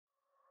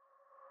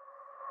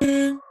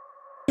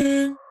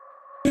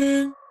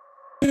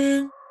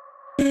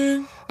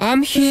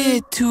I'm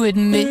here to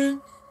admit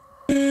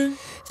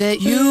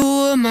that you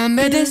were my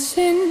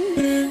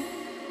medicine.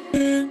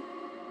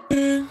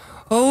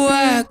 Oh,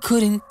 I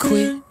couldn't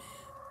quit,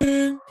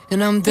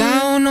 and I'm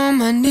down on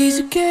my knees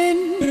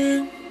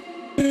again,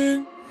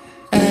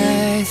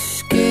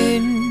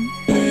 asking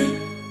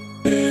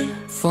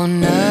for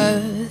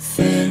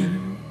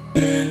nothing.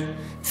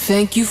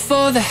 Thank you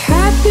for the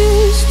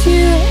happiest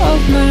year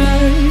of my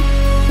life.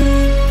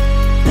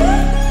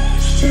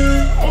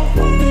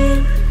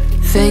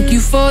 Thank you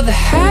for the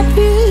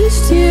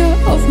happiest year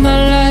of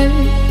my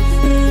life.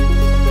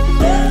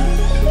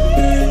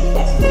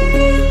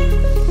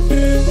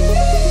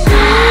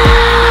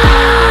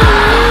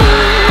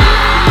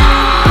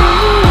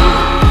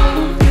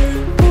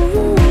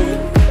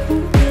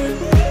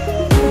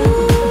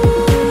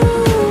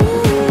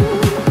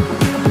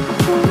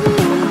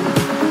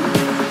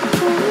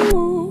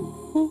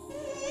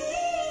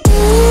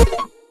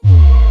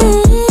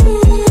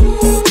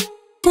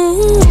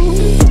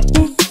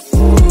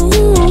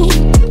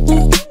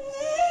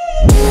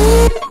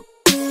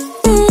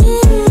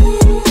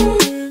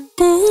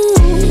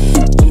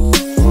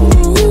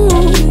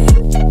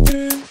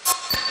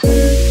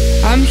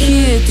 I'm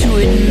here to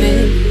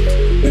admit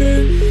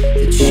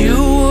that you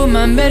were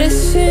my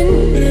medicine.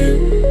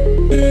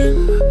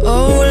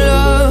 Oh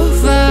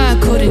love, I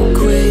couldn't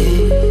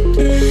quit,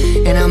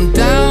 and I'm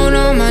down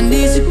on my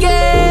knees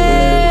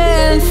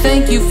again.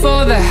 Thank you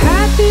for the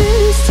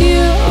happiest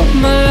year of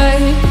my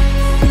life.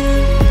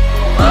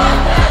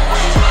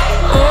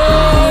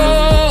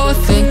 Oh,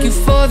 thank you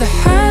for the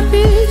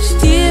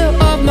happiest year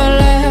of my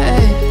life.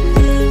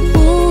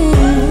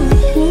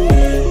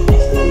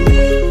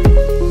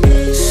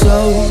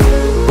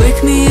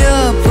 Wake me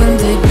up when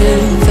they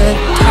build that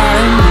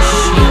time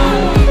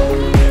machine.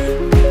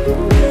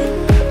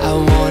 I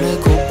wanna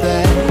go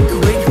back.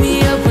 Wake me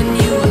up when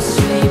you were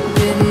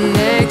sleeping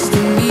next to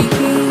me.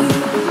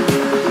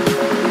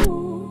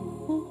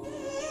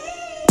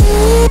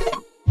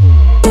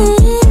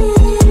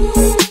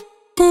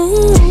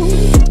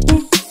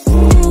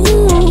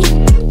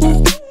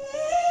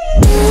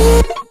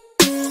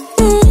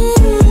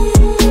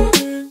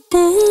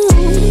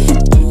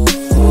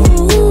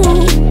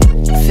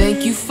 Thank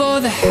you for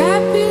the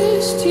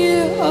happiest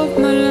year of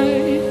my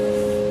life.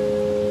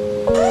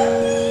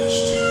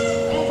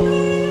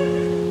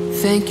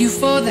 Thank you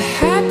for the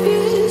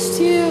happiest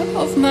year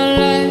of my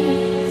life.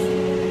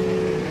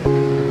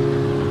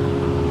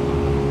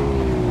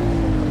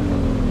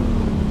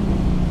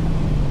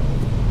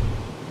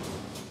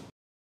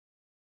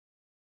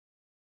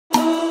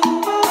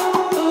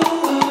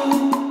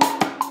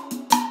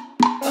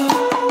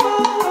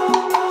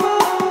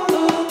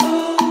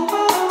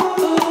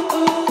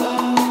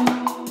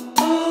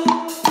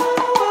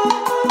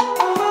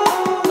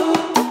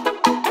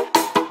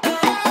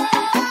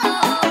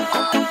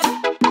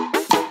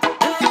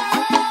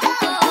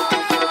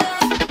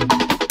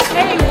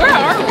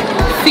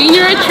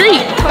 Senior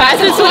retreat, class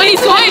of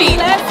 2020.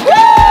 Let's go!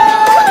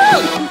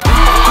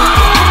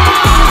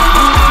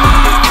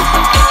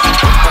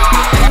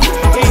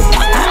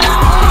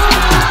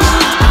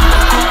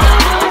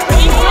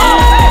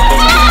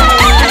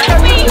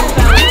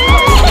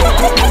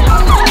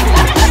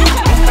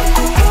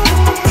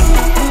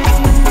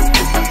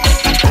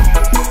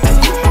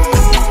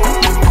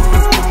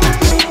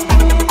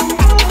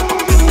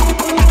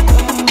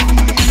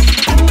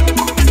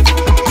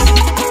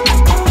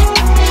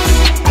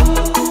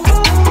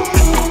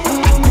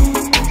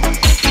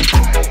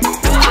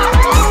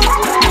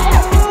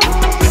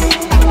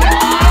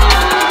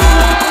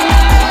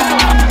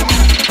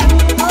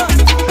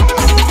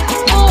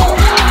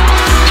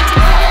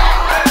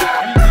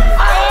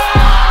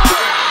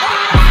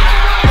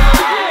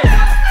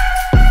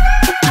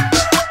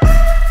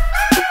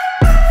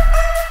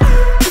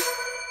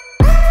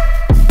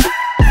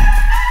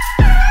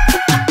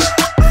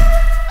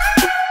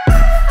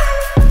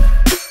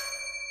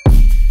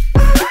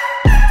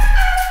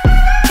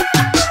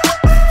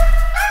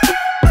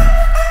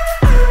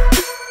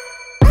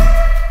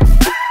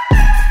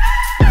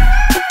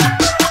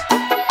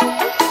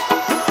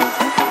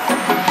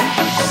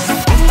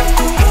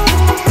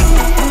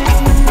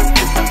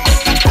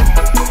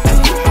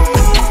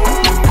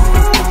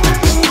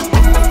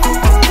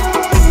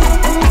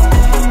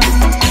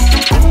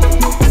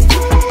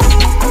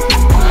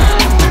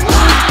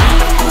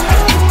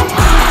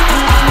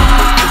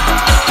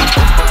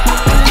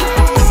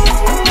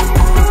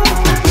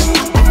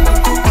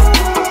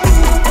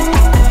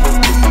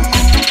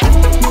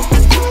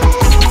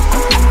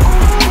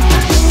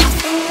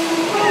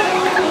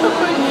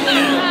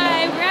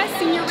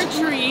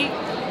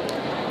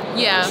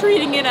 Yeah.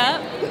 Treating it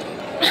up.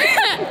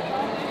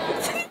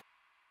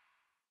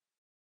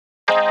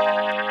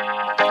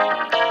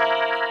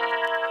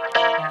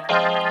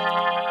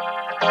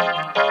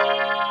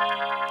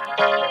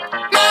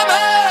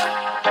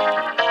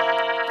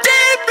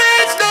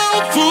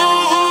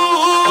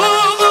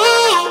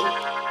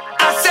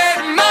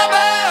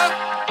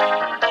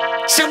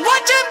 So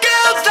what you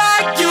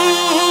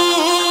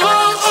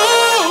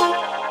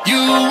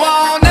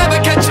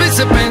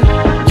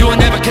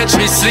catch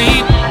me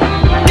sleep.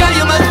 Girl,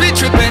 you must be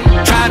tripping,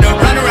 trying to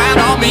run around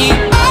on me.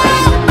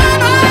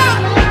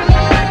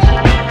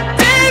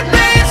 Did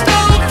rain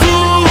stone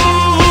fool?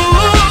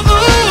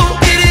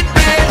 Did it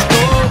rain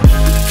stone?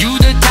 You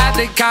the type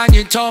that kind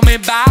you told me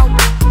about.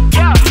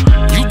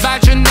 You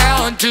bite your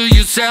nail until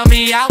you sell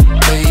me out,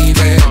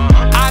 baby.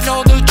 I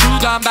know the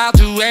truth, I'm about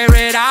to air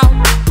it out.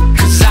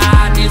 Cause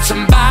I need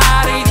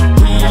somebody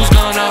who's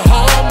gonna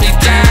hold me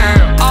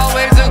down.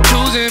 Always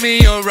accusing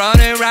me of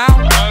running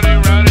around.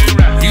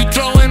 You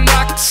throwing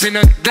rocks in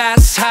a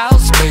glass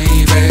house,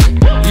 baby.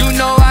 You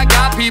know I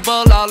got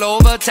people all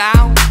over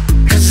town.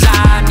 Cause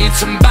I need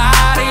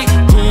somebody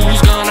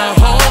who's gonna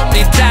hold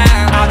me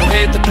down. I don't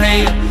hate the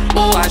player,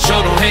 oh I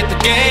sure don't hate the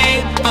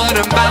game. But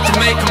I'm about to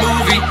make a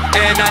movie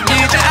and I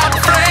need you out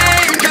the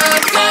frame.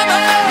 Cause mama,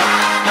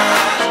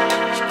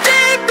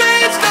 did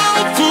rain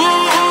stone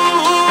fool?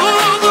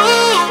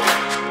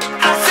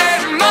 I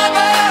said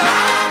mama,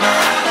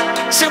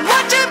 she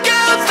watching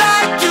girls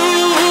like you.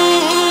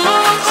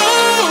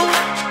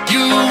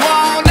 You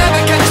won't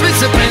never catch me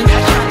sipping,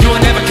 you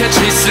will never catch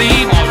me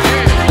sleep.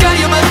 Girl,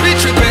 you must be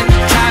tripping,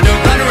 trying to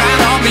run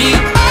around on me.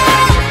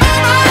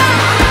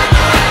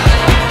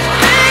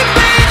 Did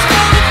rain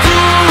stone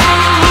fool?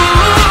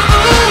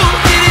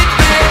 Did it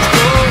rain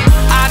stone?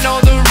 I know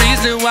the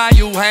reason why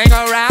you hang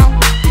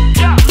around.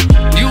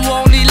 You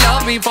only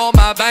love me for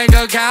my bank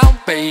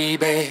account,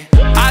 baby.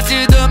 I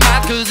did the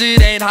math cause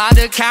it ain't hard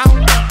to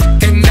count.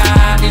 And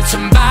I need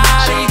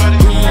somebody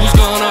who's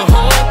gonna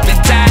hold me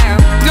down.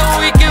 No,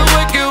 we can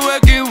work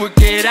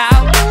it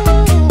out.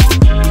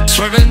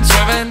 Swerving,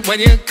 swerving when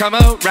you come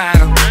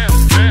around.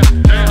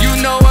 You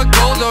know what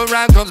goes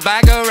around comes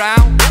back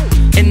around.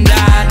 And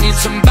I need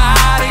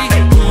somebody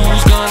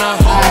who's gonna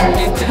hold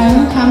me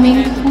down.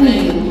 Homecoming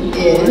queen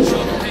is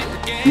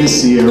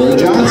Miss Sierra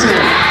Johnson.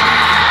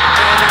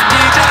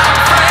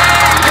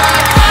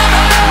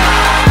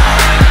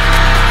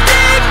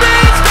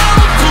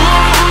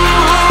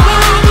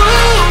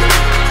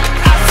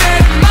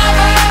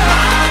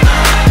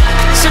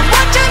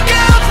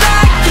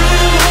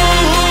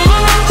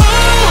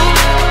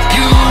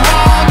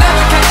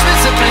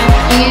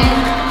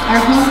 our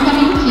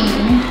homecoming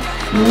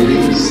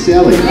king,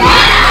 Sally.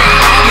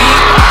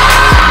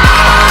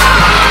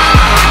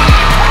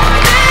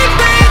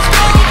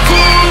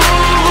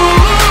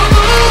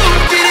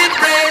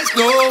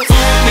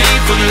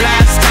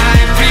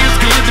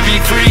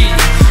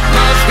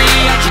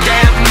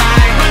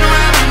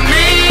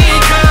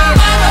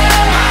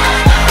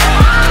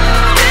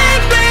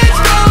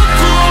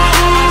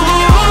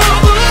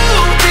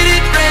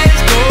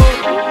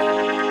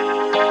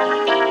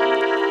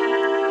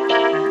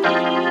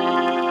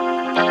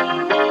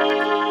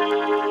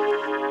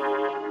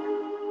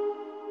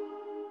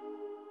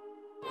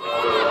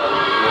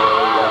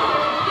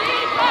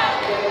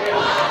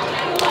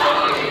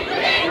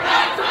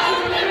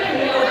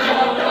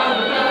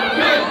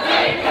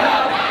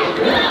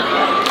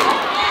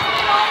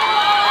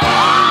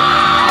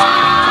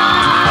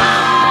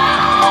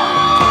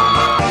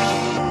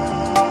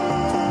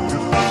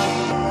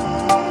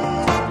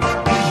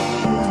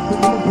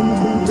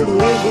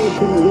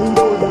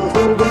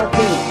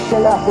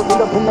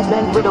 Pull up in the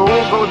Benz with a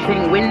whole gold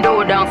thing,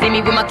 window down, see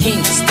me with my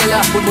king.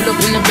 Stella, pull up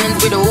in the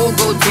Benz with a whole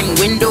gold thing,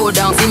 window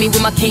down, see me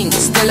with my king.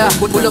 Stella,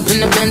 pull up in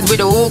the Benz with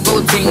a whole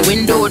gold thing,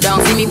 window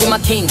down, see me with my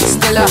king.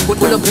 Stella,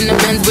 pull up in the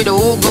Benz with a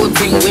whole gold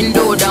thing,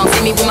 window down,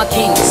 see me with my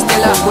king.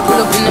 Stella, pull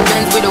up in the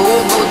Benz with a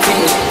whole gold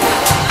thing.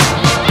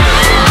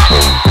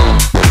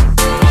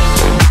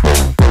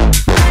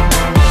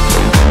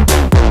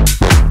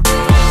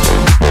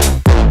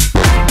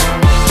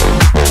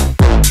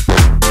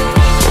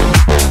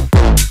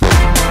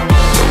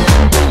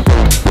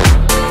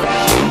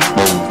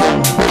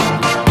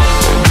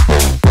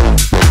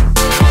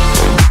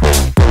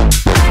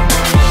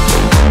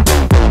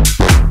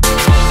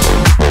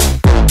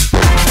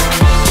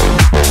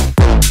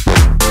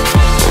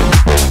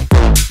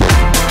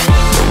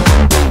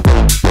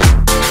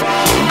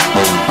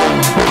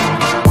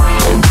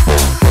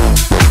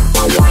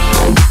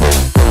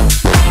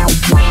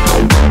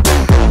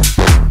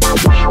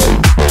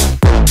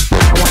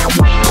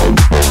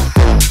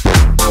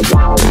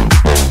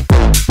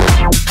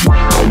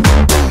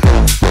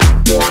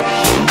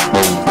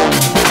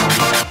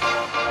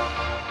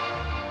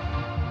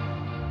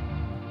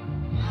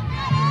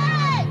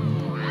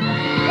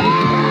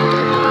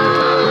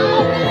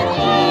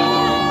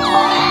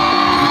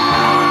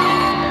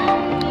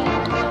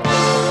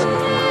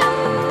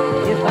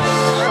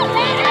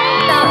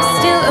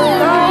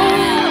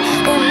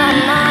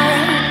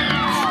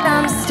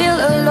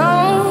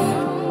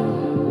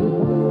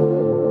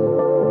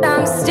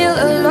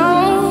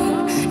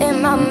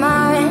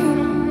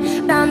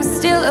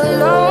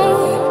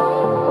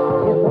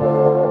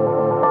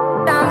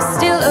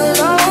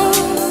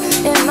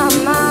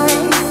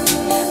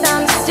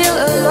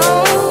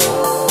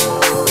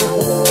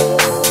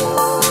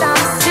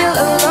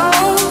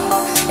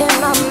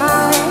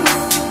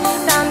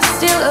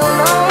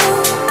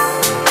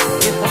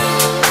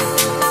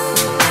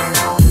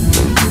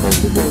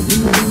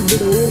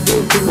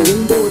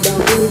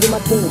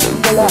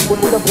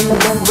 Pull up in the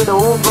Benz with a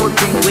whole gold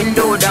thing,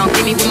 window down,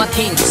 see me with my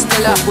king,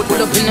 Stella. Pull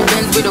up in the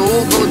Benz with a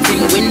whole gold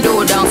thing,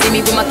 window down, see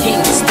me with my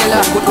king,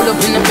 Stella. Pull up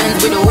in the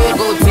Benz with a whole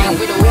gold thing,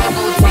 with a whole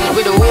gold thing,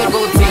 with a whole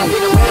gold thing,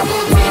 with a whole gold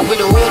thing,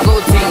 with a whole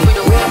gold thing, with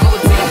a whole gold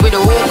thing, with a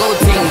whole gold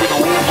thing, with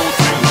a whole gold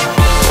thing.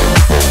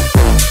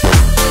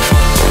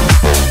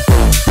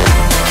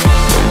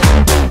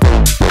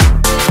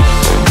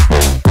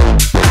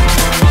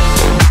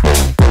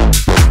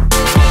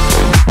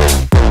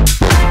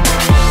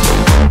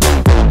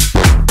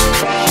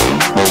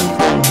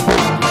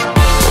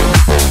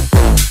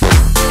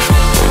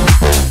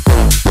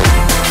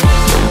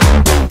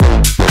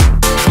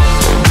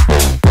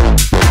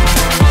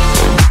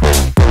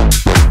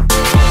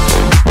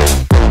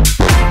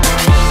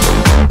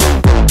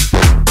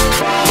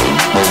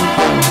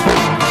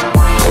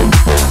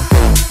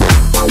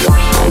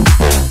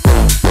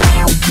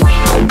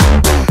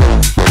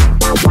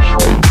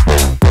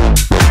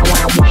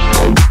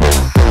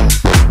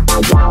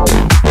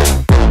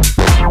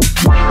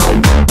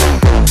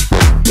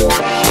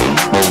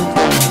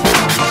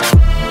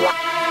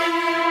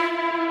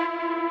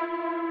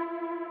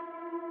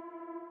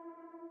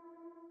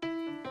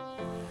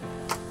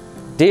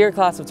 Dear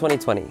class of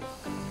 2020,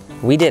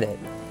 we did it.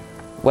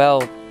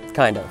 Well,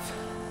 kind of.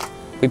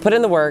 We put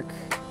in the work,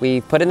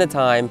 we put in the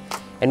time,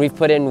 and we've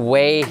put in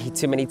way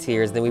too many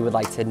tears than we would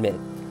like to admit.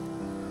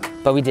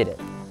 But we did it.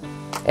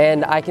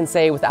 And I can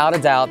say without a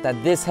doubt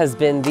that this has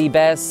been the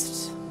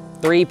best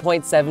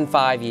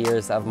 3.75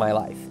 years of my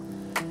life.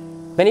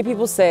 Many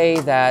people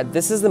say that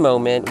this is the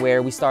moment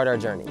where we start our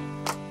journey,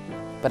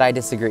 but I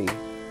disagree.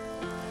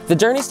 The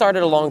journey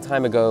started a long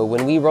time ago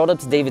when we rolled up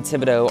to David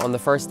Thibodeau on the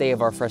first day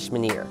of our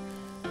freshman year,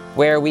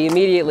 where we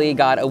immediately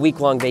got a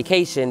week-long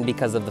vacation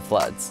because of the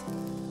floods.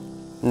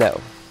 No,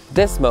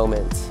 this is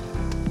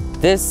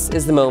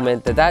the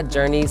moment that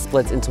journey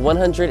splits into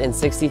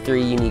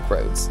 163 unique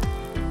roads.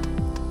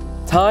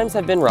 Times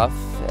have been rough,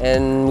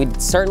 and we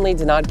certainly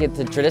did not get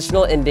the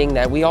traditional ending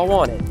that we all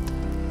wanted.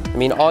 I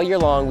mean, all year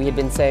long we had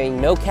been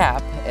saying no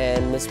cap,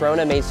 and Miss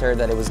Rona made sure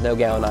that it was no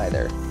gown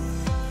either.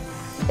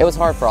 It was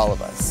hard for all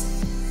of us.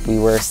 We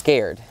were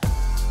scared.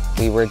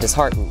 We were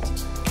disheartened.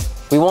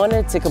 We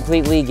wanted to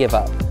completely give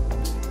up,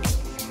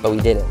 but we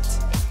didn't.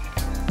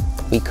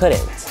 We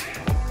couldn't.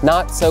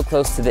 Not so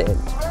close to the end.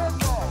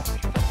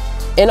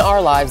 In our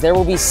lives, there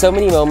will be so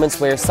many moments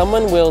where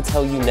someone will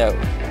tell you no.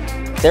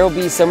 There will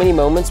be so many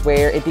moments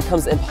where it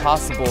becomes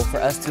impossible for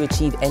us to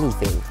achieve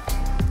anything.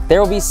 There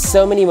will be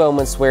so many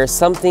moments where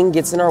something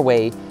gets in our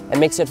way and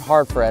makes it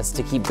hard for us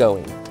to keep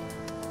going.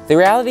 The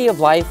reality of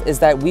life is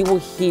that we will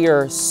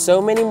hear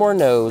so many more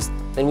no's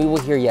than we will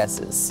hear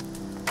yeses.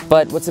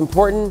 But what's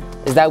important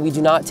is that we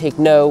do not take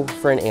no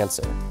for an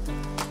answer.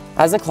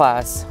 As a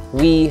class,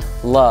 we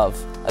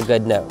love a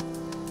good no.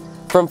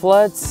 From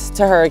floods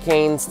to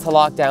hurricanes to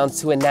lockdowns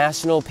to a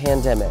national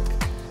pandemic,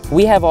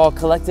 we have all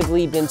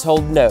collectively been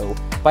told no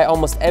by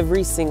almost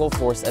every single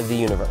force of the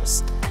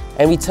universe,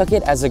 and we took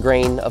it as a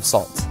grain of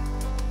salt.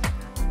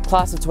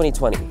 Class of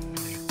 2020,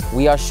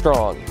 we are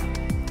strong,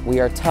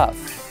 we are tough,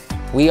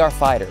 we are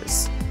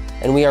fighters,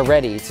 and we are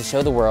ready to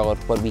show the world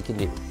what we can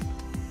do.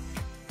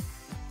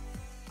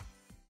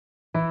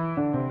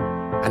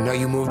 I know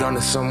you moved on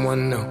to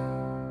someone new.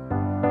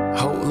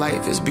 Whole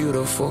life is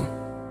beautiful.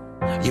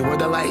 You were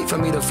the light for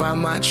me to find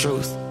my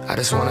truth. I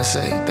just wanna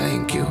say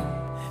thank you.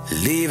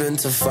 Leaving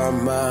to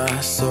find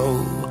my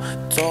soul.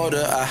 Told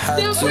her I had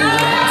to go.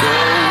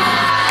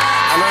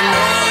 And I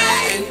know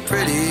it ain't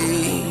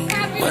pretty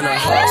when our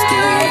hearts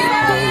get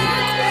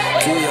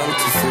broke. Too young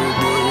to feel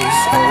this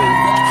old.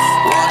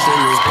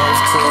 Watching this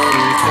both turn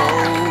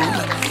cold.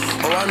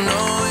 Oh, I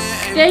know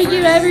it ain't Thank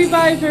you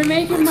everybody for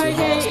making my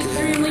day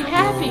extremely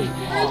happy. Yeah,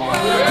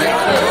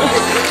 I know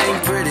it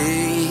ain't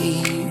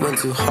pretty when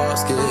two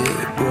hearts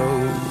get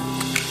broke.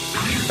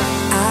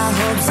 I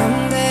hope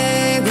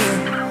someday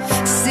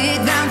we'll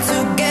sit down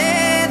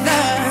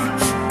together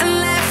and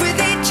laugh with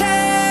each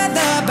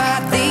other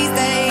about these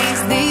days,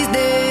 these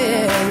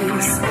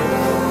days.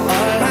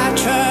 All our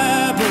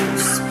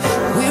troubles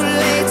we'll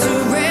lay to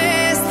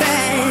rest,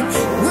 and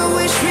we'll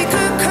wish we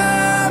could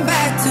come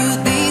back to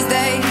these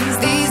days,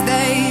 these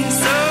days.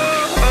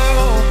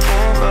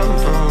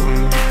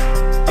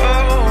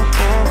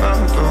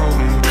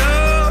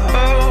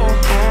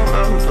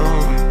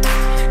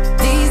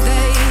 These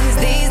days,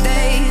 these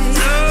days.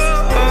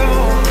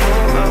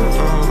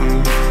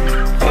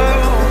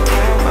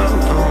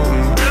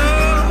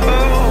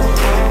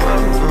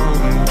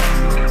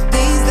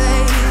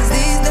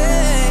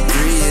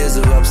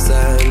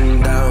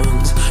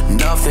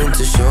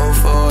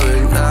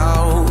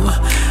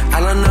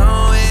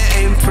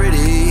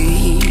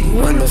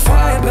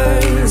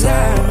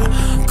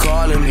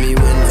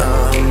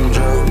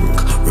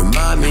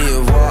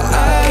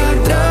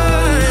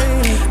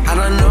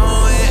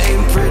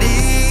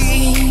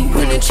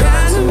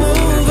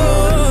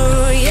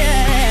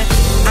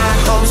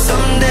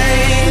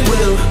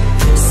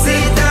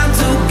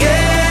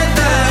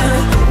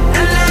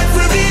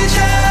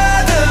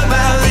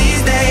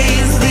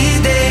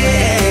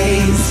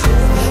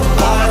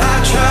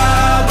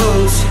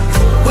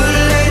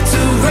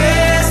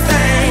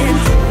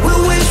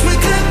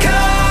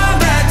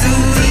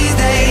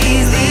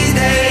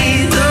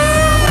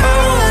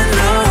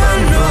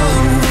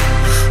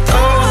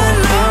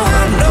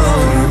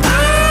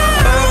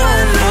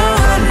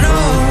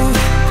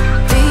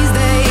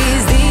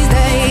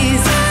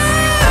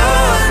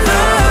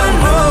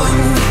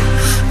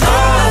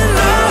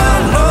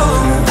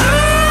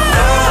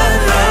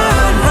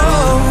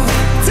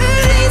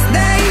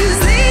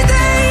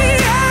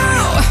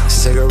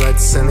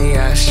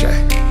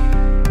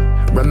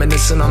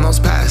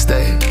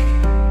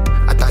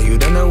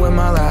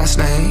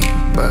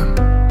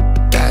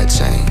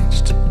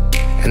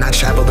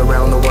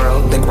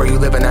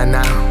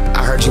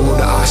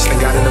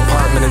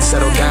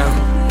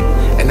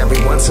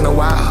 once in a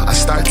while I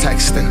start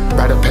texting,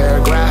 write a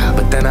paragraph,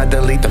 but then I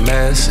delete the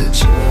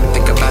message.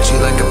 Think about you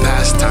like a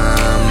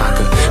pastime. I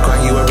could cry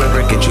you a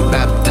river, get you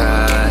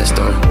baptized.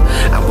 Or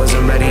I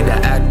wasn't ready to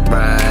act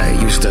right.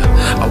 Used to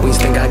always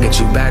think I'd get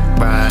you back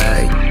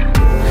right.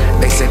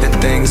 They say that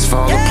things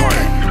fall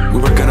apart. We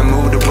were